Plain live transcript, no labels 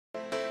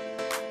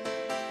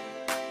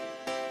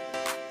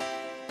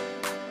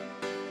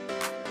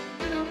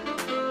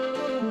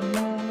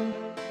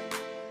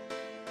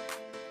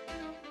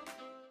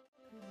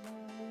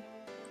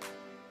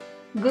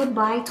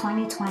Goodbye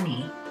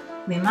 2020.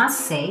 We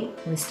must say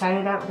we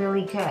started out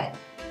really good.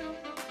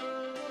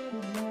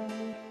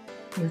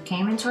 You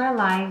came into our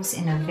lives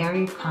in a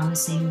very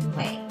promising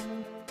way.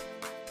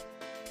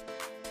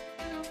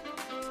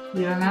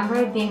 We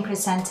remember being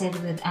presented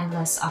with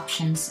endless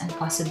options and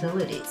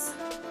possibilities.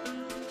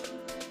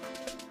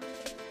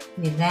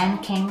 We then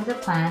came with a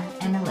plan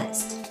and a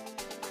list.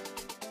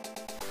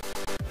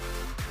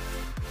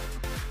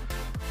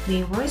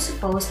 We were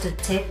supposed to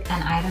tick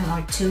an item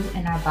or two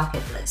in our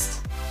bucket list.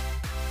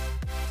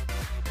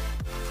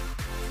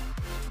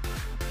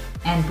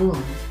 And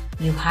boom,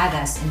 you had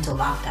us into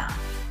lockdown.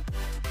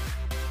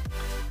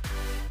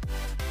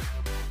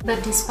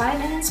 But despite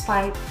and in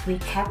spite, we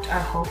kept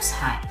our hopes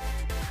high.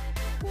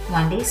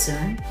 One day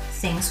soon,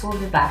 things will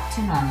be back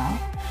to normal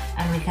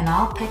and we can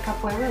all pick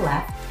up where we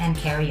left and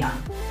carry on.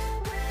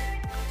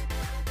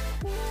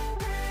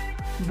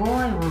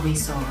 Boy, were we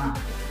so wrong.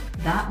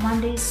 That one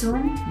day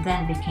soon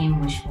then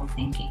became wishful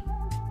thinking.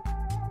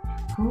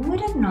 Who would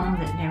have known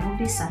that there would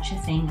be such a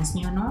thing as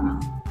new normal?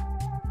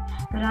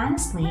 But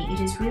honestly, it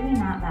is really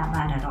not that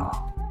bad at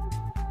all.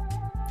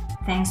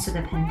 Thanks to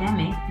the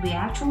pandemic, we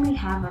actually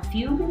have a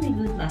few really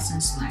good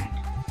lessons learned.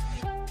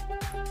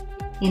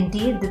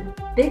 Indeed, the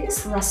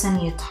biggest lesson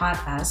you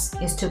taught us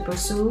is to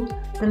pursue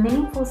the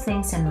meaningful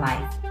things in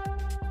life.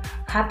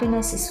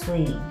 Happiness is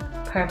fleeting,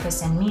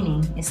 purpose and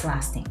meaning is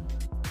lasting.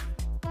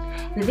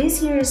 With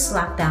this year's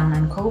lockdown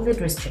and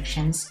COVID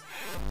restrictions,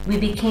 we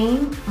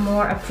became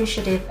more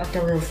appreciative of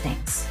the little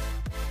things.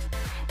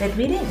 That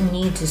we didn't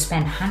need to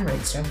spend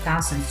hundreds or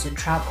thousands to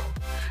travel,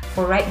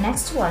 for right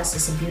next to us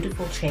is a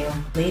beautiful trail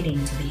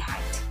waiting to be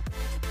hiked.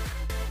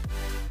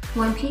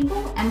 When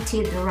people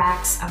emptied the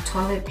racks of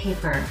toilet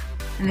paper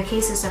and the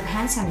cases of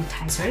hand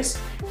sanitizers,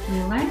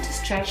 we learned to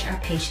stretch our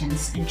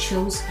patience and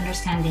choose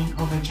understanding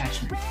over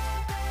judgment.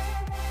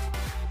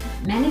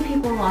 Many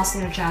people lost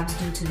their jobs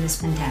due to this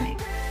pandemic.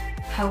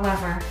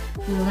 However,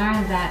 we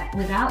learned that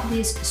without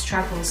these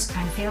struggles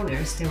and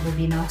failures, there will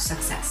be no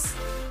success.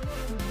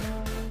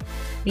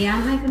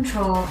 Beyond my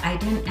control, I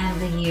didn't end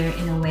the year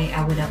in a way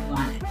I would have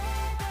wanted.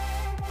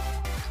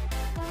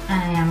 And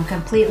I am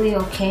completely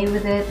okay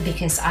with it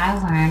because I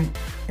learned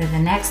that the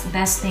next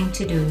best thing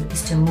to do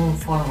is to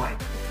move forward.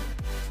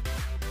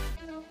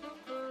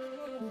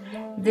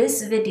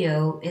 This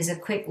video is a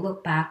quick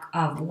look back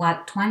of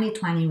what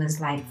 2020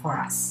 was like for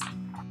us.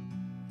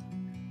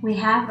 We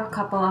have a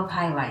couple of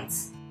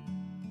highlights.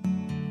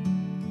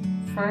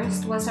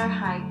 First was our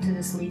hike to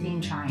the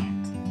Sleeping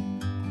Giant.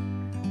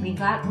 We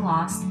got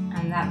lost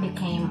and that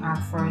became our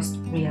first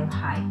real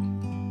hike.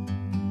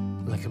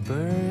 Like a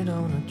bird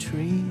on a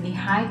tree. We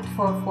hiked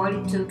for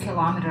 42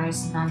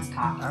 kilometers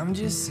non-stop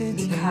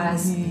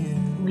because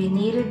we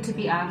needed to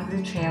be out of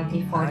the trail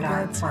before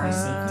dark for our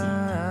safety.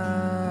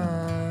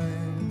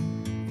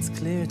 It's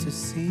clear to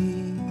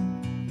see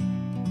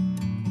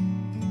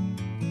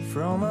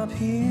from up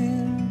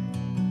here.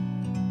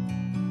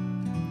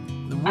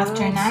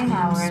 After 9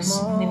 hours,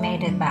 we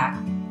made it back,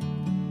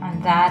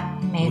 and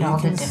that made all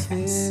the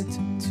difference.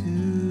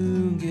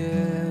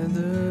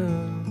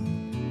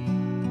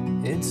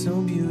 It's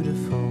so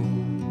beautiful.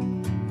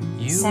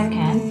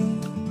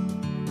 Second,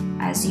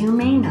 as you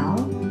may know,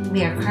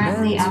 we are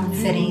currently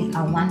outfitting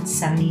a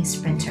 170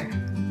 Sprinter.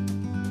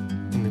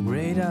 In the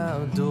great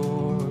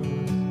outdoors,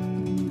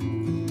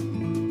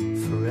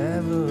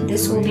 forever.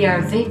 This will be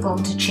our vehicle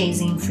to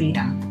chasing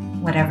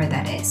freedom, whatever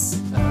that is.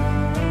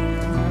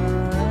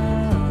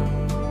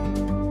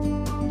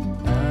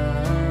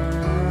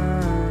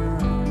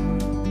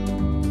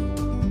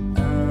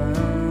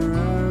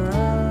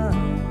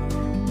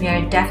 We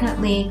are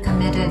definitely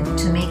committed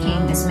to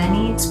making as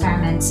many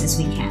experiments as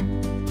we can.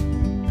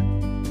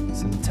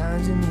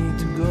 Sometimes you need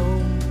to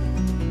go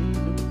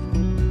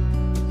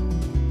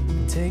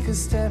and take a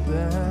step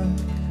back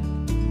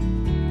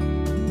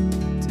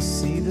to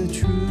see the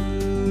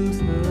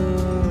truth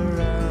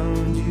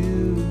around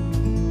you.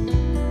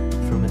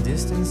 From a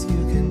distance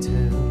you can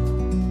tell.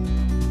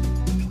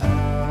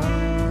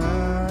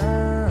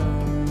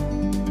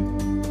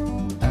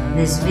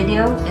 This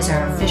video is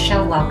our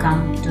official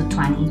welcome to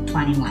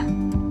 2021.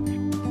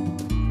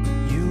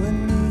 You and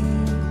me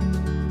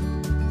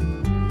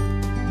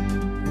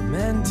were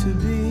meant to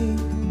be.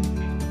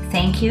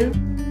 Thank you.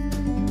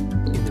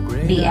 In the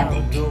great Be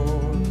epic.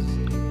 outdoors,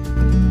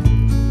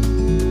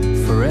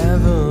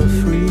 forever.